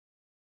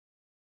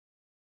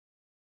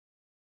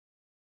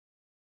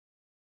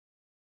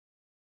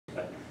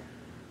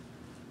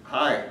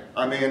Hi,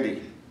 I'm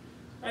Andy.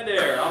 Hi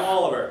there, I'm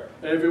Oliver.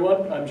 Hey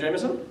everyone, I'm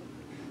Jameson.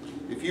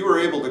 If you were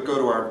able to go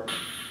to our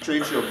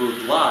trade show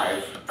booth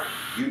live,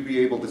 you'd be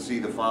able to see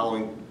the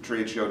following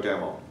trade show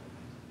demo.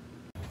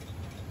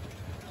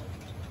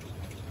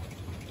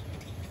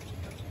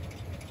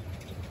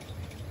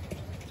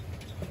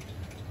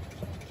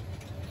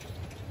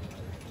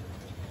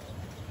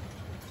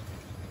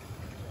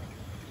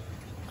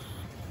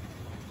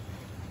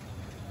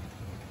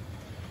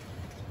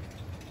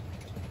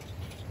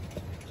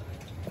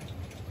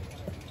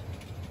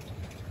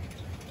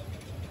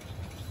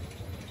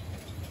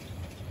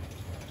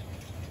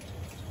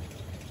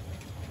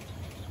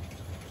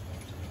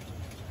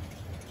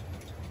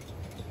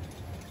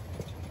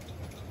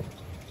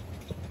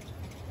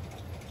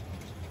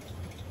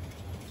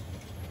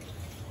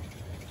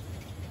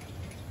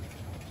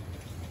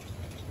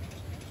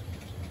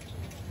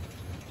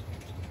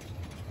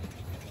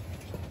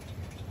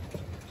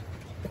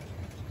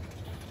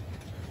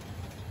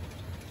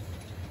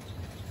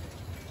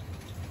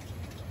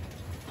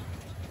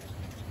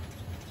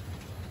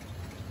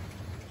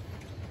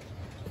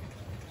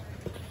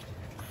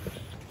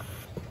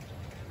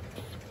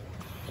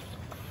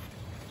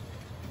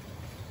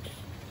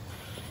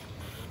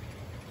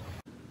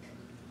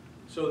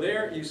 So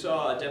there you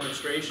saw a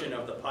demonstration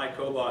of the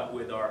piCobot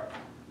with our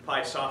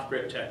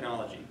piSOFTGRIP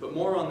technology, but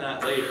more on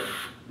that later.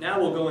 Now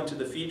we'll go into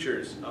the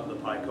features of the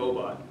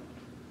piCobot.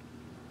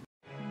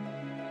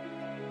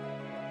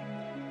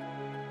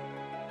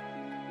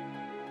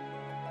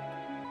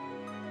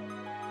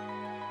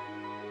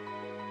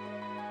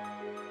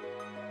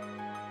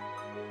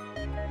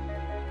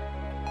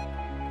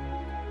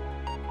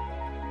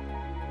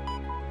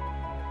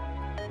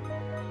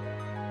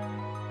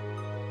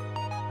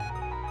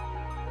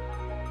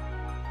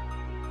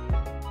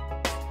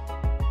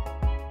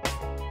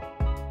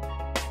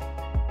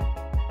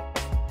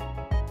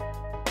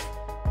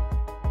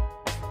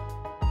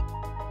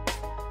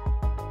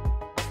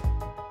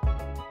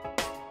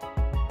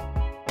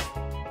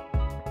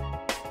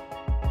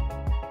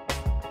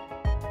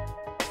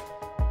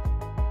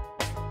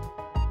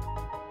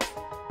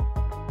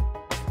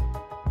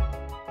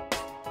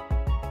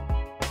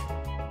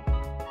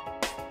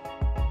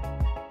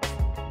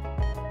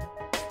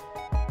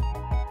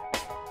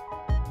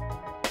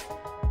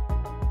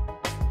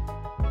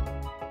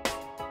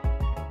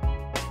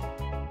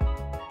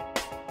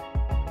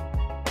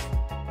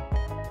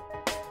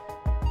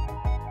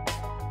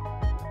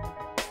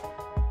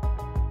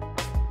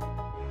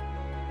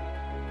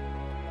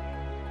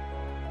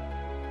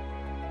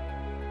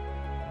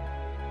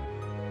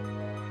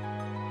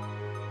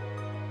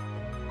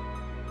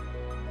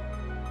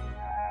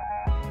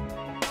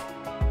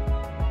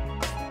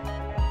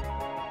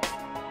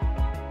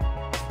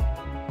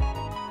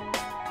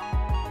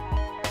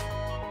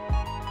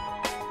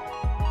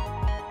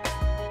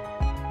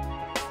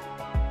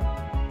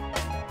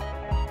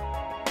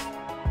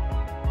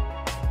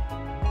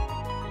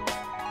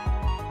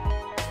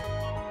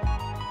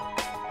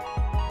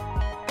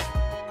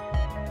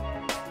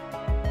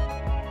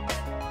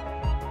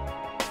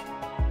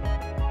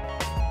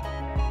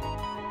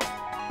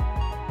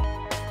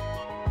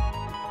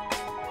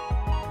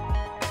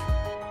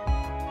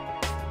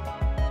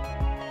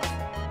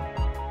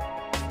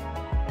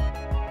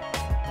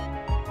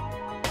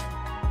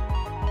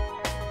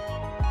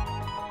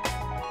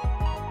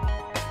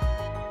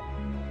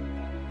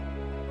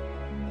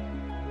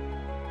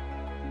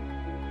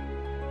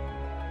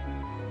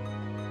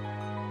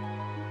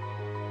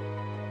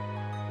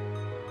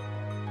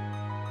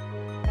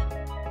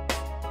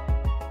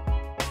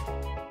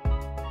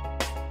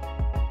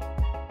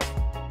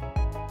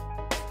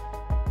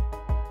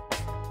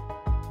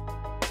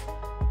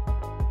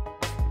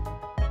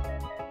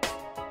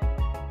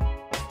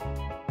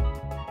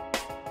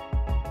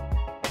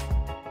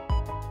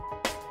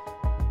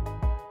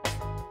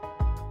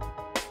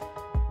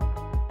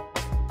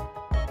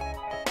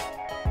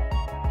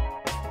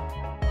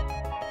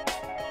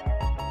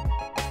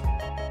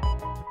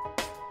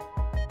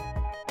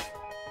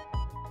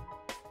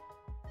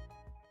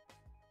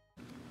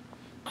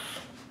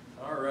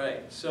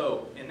 Alright,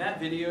 so in that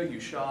video you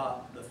saw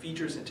the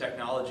features and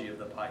technology of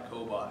the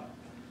piCobot.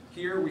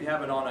 Here we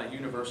have it on a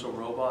universal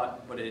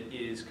robot, but it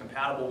is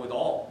compatible with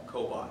all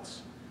cobots.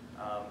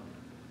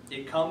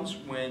 It comes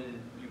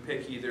when you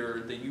pick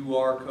either the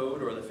UR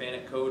code or the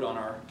FANUC code on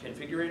our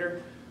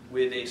configurator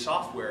with a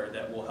software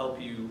that will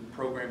help you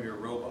program your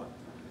robot.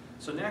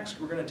 So next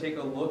we're going to take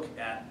a look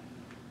at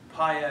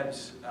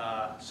Piab's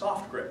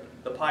SoftGrip,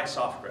 the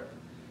piSOFTGRIP.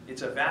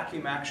 It's a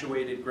vacuum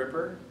actuated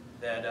gripper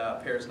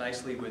that pairs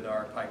nicely with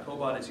our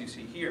piCobot, as you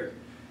see here.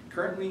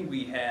 Currently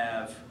we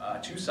have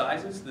two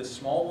sizes, the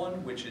small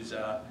one, which is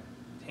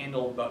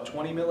handle about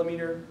 20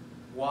 millimeter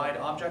wide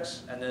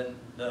objects, and then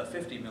the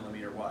 50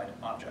 millimeter wide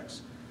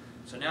objects.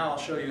 So now I'll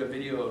show you a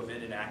video of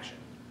it in action.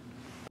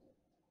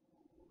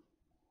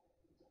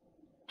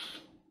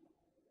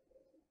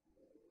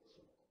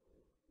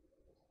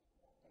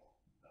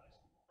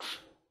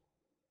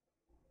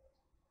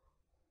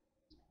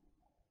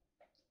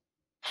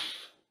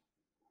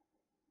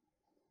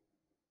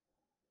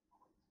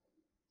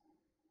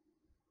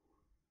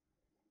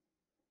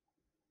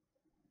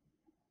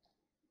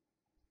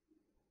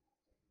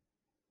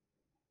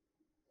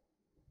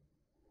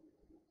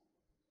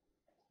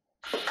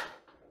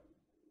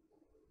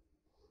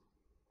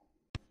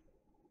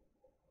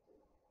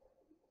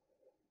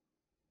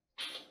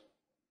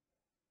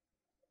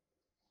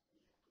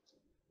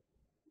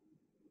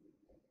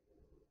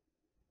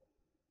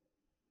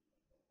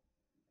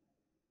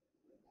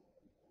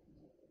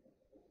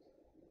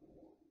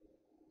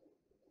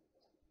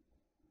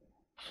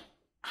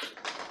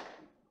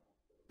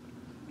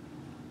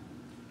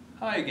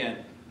 Hi again.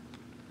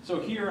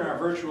 So here in our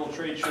virtual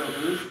trade show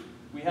booth,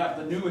 we have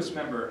the newest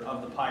member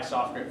of the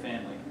piSOFTGRIP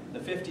family, the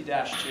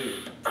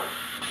 50-2.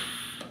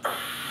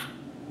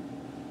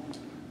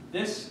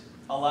 This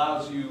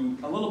allows you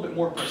a little bit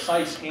more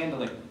precise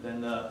handling than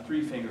the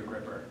 3-finger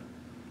gripper.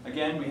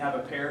 Again, we have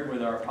it paired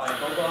with our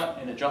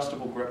piCobot and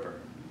adjustable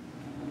gripper,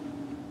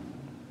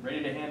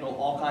 ready to handle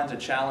all kinds of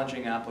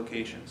challenging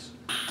applications.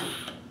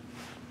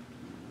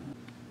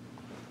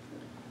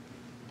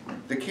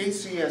 The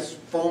KCS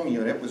foam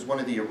unit was one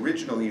of the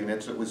original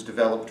units that was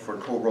developed for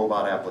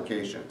co-robot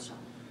applications.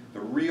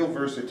 The real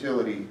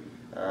versatility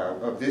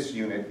of this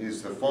unit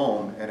is the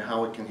foam and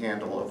how it can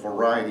handle a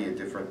variety of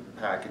different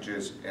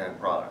packages and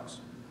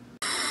products.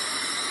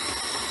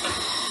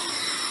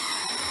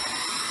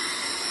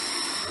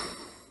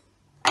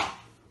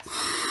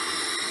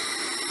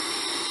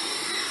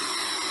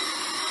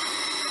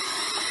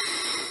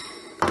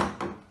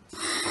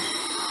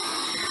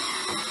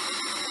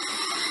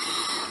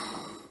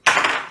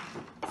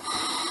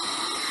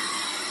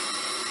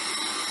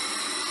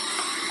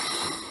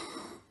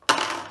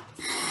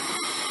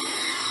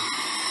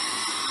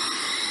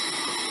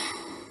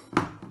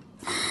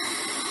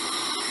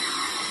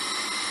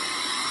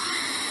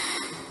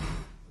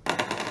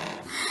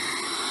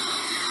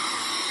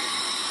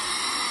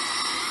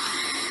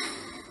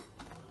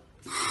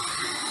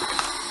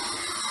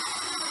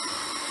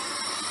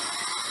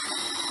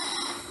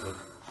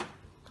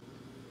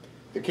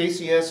 The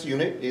KCS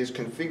unit is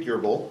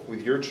configurable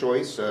with your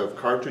choice of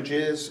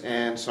cartridges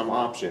and some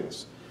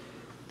options.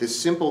 This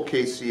simple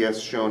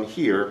KCS shown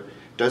here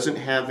doesn't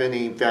have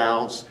any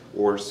valves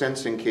or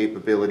sensing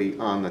capability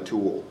on the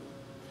tool.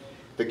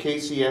 The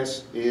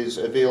KCS is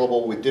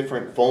available with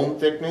different foam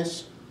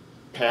thickness,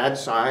 pad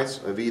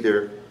size of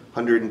either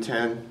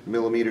 110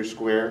 millimeter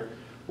square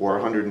or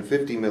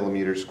 150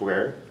 millimeter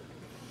square,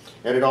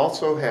 and it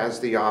also has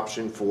the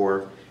option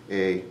for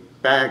a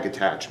bag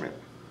attachment.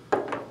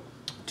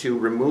 To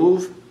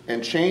remove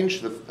and change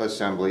the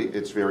assembly,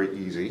 it's very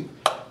easy.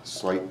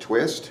 Slight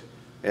twist,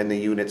 and the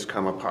units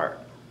come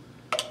apart.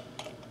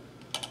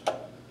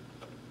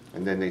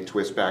 And then they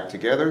twist back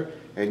together,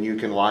 and you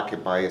can lock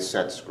it by a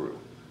set screw.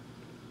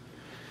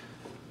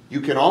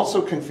 You can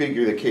also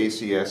configure the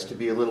KCS to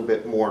be a little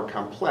bit more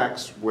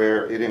complex,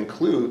 where it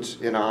includes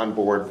an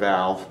onboard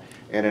valve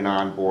and an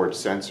onboard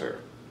sensor.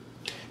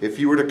 If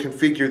you were to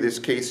configure this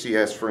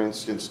KCS, for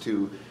instance,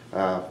 to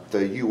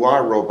the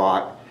UR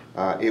robot,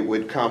 it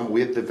would come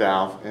with the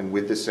valve and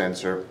with the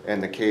sensor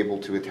and the cable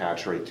to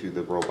attach right to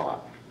the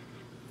robot.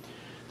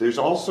 There's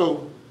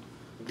also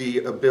the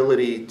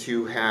ability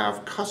to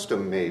have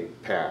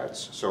custom-made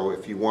pads. So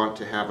if you want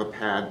to have a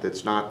pad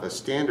that's not a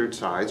standard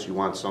size, you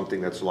want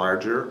something that's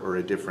larger or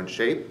a different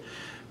shape,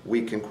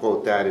 we can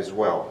quote that as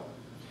well.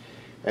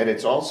 And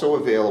it's also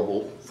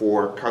available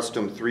for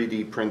custom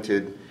 3D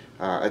printed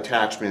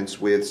attachments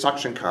with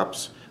suction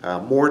cups,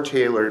 more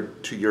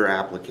tailored to your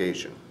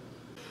application.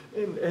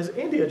 And as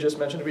Andy had just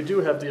mentioned, we do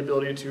have the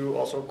ability to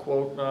also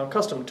quote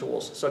custom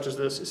tools, such as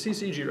this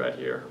CCG right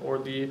here, or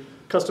the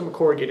custom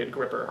corrugated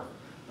gripper.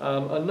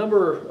 A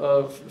number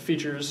of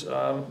features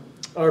are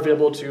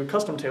available to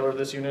custom tailor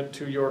this unit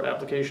to your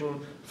application,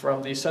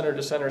 from the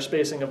center-to-center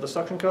spacing of the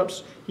suction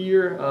cups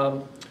here.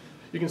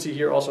 You can see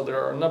here also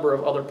there are a number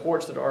of other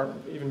ports that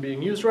aren't even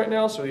being used right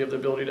now, so you have the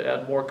ability to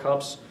add more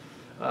cups.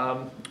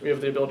 We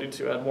have the ability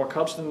to add more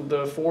cups than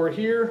the 4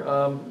 here.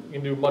 You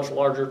can do much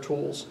larger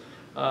tools.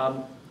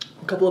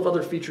 A couple of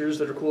other features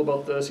that are cool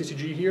about the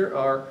CCG here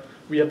are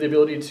we have the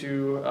ability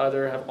to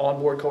either have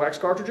onboard coax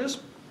cartridges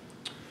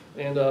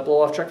and a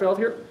blow-off check valve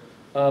here,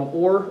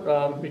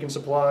 or we can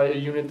supply a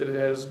unit that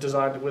is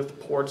designed with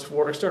ports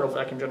for external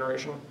vacuum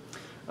generation.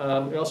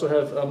 We also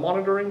have a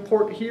monitoring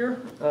port here,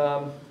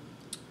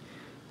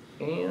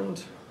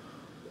 and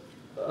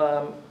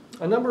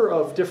a number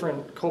of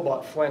different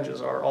cobot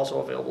flanges are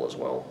also available as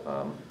well.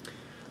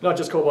 Not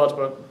just cobots,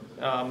 but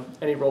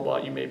any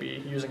robot you may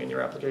be using in your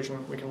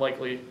application, we can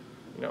likely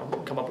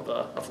come up with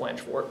a flange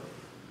for it.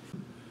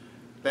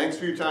 Thanks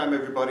for your time,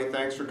 everybody.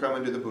 Thanks for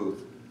coming to the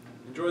booth.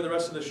 Enjoy the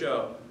rest of the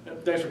show.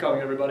 Thanks for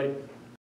coming, everybody.